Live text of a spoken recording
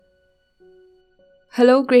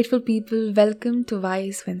Hello, grateful people. Welcome to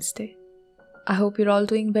Wise Wednesday. I hope you're all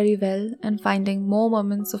doing very well and finding more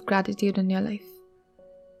moments of gratitude in your life.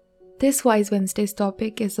 This Wise Wednesday's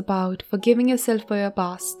topic is about forgiving yourself for your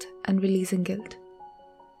past and releasing guilt.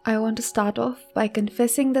 I want to start off by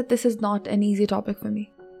confessing that this is not an easy topic for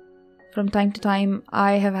me. From time to time,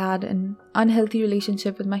 I have had an unhealthy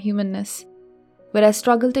relationship with my humanness, where I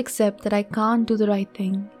struggle to accept that I can't do the right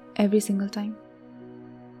thing every single time.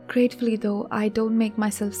 Gratefully though, I don't make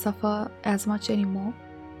myself suffer as much anymore.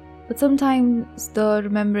 But sometimes the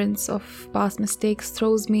remembrance of past mistakes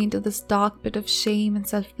throws me into this dark pit of shame and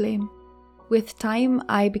self-blame. With time,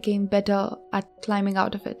 I became better at climbing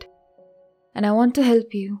out of it. And I want to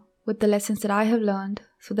help you with the lessons that I have learned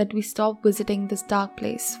so that we stop visiting this dark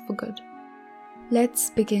place for good. Let's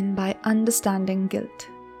begin by understanding guilt.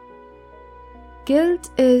 Guilt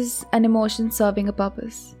is an emotion serving a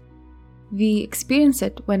purpose. We experience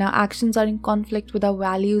it when our actions are in conflict with our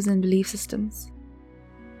values and belief systems.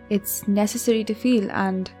 It's necessary to feel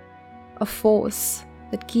and a force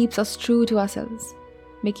that keeps us true to ourselves,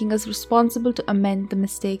 making us responsible to amend the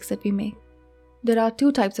mistakes that we make. There are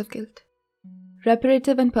two types of guilt: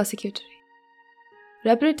 reparative and persecutory.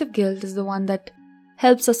 Reparative guilt is the one that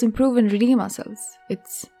helps us improve and redeem ourselves.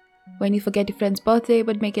 It's when you forget your friend's birthday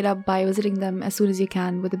but make it up by visiting them as soon as you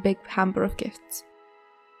can with a big hamper of gifts.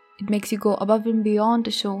 It makes you go above and beyond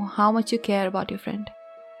to show how much you care about your friend.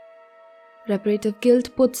 Reparative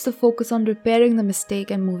guilt puts the focus on repairing the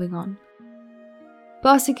mistake and moving on.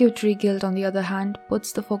 Persecutory guilt, on the other hand,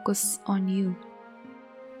 puts the focus on you.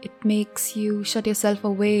 It makes you shut yourself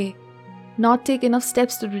away, not take enough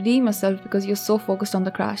steps to redeem yourself because you're so focused on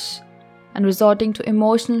the crash, and resorting to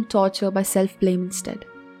emotional torture by self-blame instead.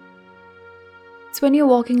 It's when you're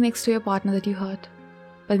walking next to your partner that you hurt.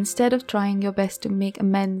 But instead of trying your best to make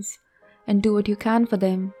amends and do what you can for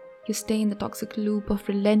them, you stay in the toxic loop of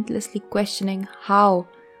relentlessly questioning how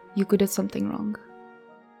you could have something wrong.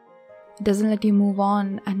 It doesn't let you move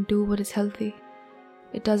on and do what is healthy.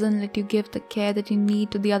 It doesn't let you give the care that you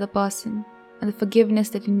need to the other person and the forgiveness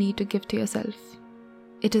that you need to give to yourself.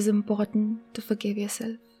 It is important to forgive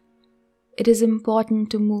yourself. It is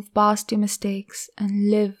important to move past your mistakes and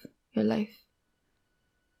live your life.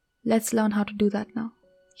 Let's learn how to do that now.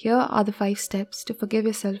 Here are the 5 steps to forgive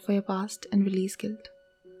yourself for your past and release guilt.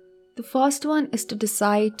 The first one is to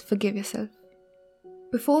decide to forgive yourself.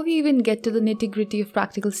 Before we even get to the nitty-gritty of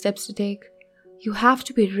practical steps to take, you have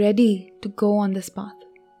to be ready to go on this path.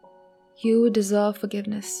 You deserve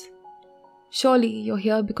forgiveness. Surely you're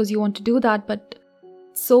here because you want to do that, but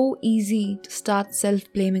it's so easy to start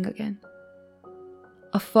self-blaming again.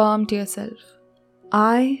 Affirm to yourself,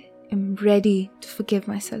 I am ready to forgive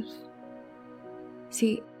myself.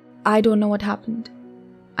 See, I don't know what happened.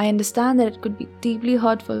 I understand that it could be deeply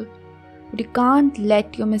hurtful, but you can't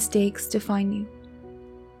let your mistakes define you.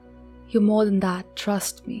 You're more than that,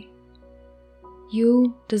 trust me.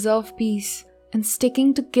 You deserve peace, and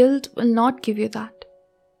sticking to guilt will not give you that.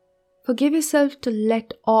 Forgive yourself to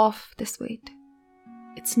let off this weight.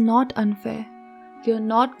 It's not unfair. You're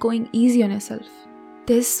not going easy on yourself.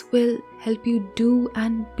 This will help you do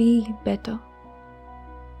and be better.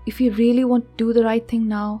 If you really want to do the right thing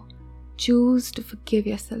now, choose to forgive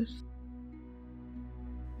yourself.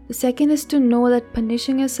 The second is to know that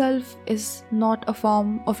punishing yourself is not a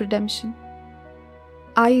form of redemption.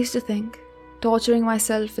 I used to think torturing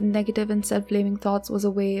myself with negative and self-blaming thoughts was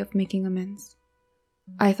a way of making amends.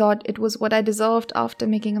 I thought it was what I deserved after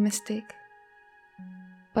making a mistake.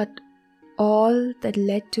 But all that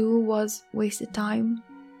led to was wasted time,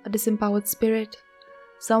 a disempowered spirit,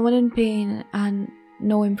 someone in pain, and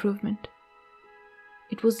no improvement.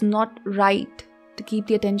 It was not right to keep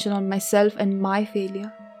the attention on myself and my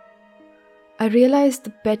failure. I realized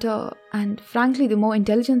the better and frankly the more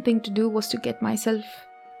intelligent thing to do was to get myself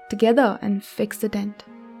together and fix the dent.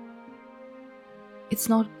 It's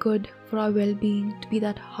not good for our well-being to be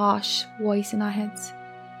that harsh voice in our heads.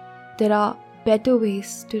 There are better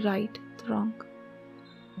ways to right the wrong.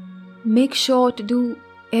 Make sure to do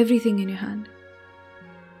everything in your hand.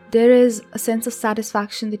 There is a sense of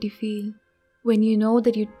satisfaction that you feel when you know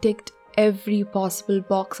that you ticked every possible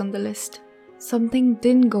box on the list. Something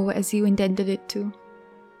didn't go as you intended it to.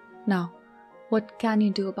 Now, what can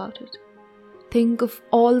you do about it? Think of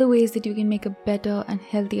all the ways that you can make a better and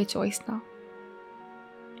healthier choice now.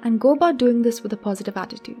 And go about doing this with a positive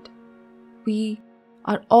attitude. We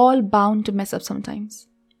are all bound to mess up sometimes.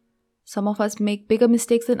 Some of us make bigger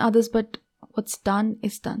mistakes than others, but what's done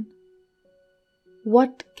is done.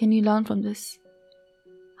 What can you learn from this?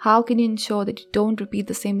 How can you ensure that you don't repeat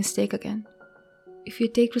the same mistake again? If you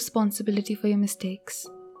take responsibility for your mistakes,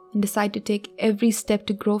 and decide to take every step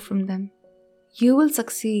to grow from them, you will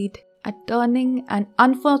succeed at turning an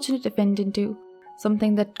unfortunate event into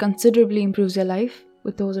something that considerably improves your life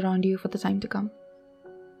with those around you for the time to come.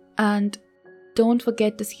 And don't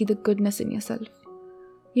forget to see the goodness in yourself.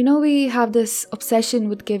 We have this obsession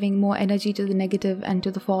with giving more energy to the negative and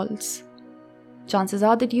to the faults. Chances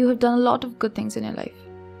are that you have done a lot of good things in your life.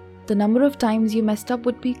 The number of times you messed up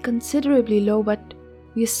would be considerably low, but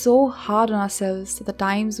we are so hard on ourselves that the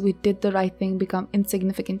times we did the right thing become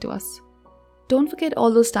insignificant to us. Don't forget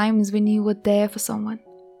all those times when you were there for someone,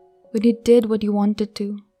 when you did what you wanted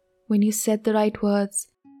to, when you said the right words,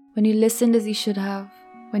 when you listened as you should have,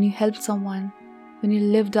 when you helped someone, when you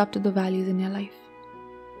lived up to the values in your life.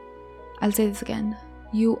 I'll say this again.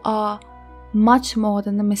 You are much more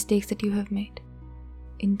than the mistakes that you have made.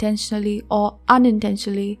 Intentionally or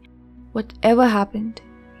unintentionally, whatever happened,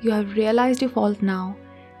 you have realized your fault now,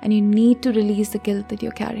 and you need to release the guilt that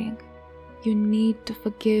you're carrying. You need to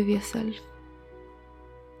forgive yourself.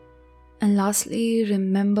 And lastly,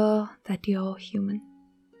 remember that you're human.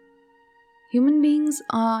 Human beings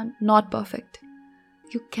are not perfect.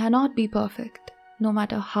 You cannot be perfect, no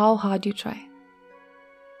matter how hard you try.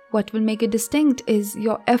 What will make it distinct is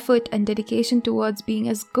your effort and dedication towards being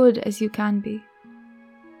as good as you can be.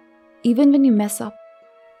 Even when you mess up,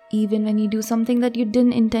 even when you do something that you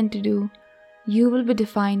didn't intend to do, you will be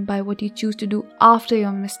defined by what you choose to do after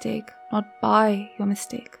your mistake, not by your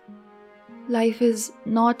mistake. Life is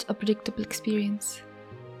not a predictable experience.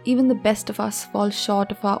 Even the best of us fall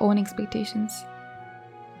short of our own expectations.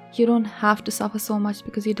 You don't have to suffer so much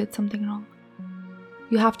because you did something wrong.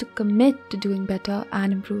 You have to commit to doing better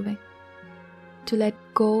and improving, to let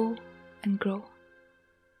go and grow.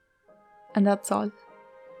 And that's all.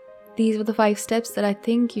 These were the 5 steps that I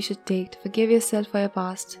think you should take to forgive yourself for your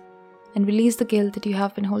past and release the guilt that you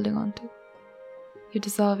have been holding on to. You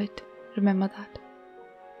deserve it. Remember that.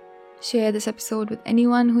 Share this episode with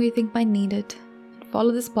anyone who you think might need it, and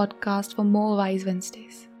follow this podcast for more Wise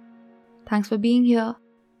Wednesdays. Thanks for being here,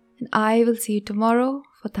 and I will see you tomorrow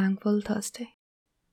for Thankful Thursday.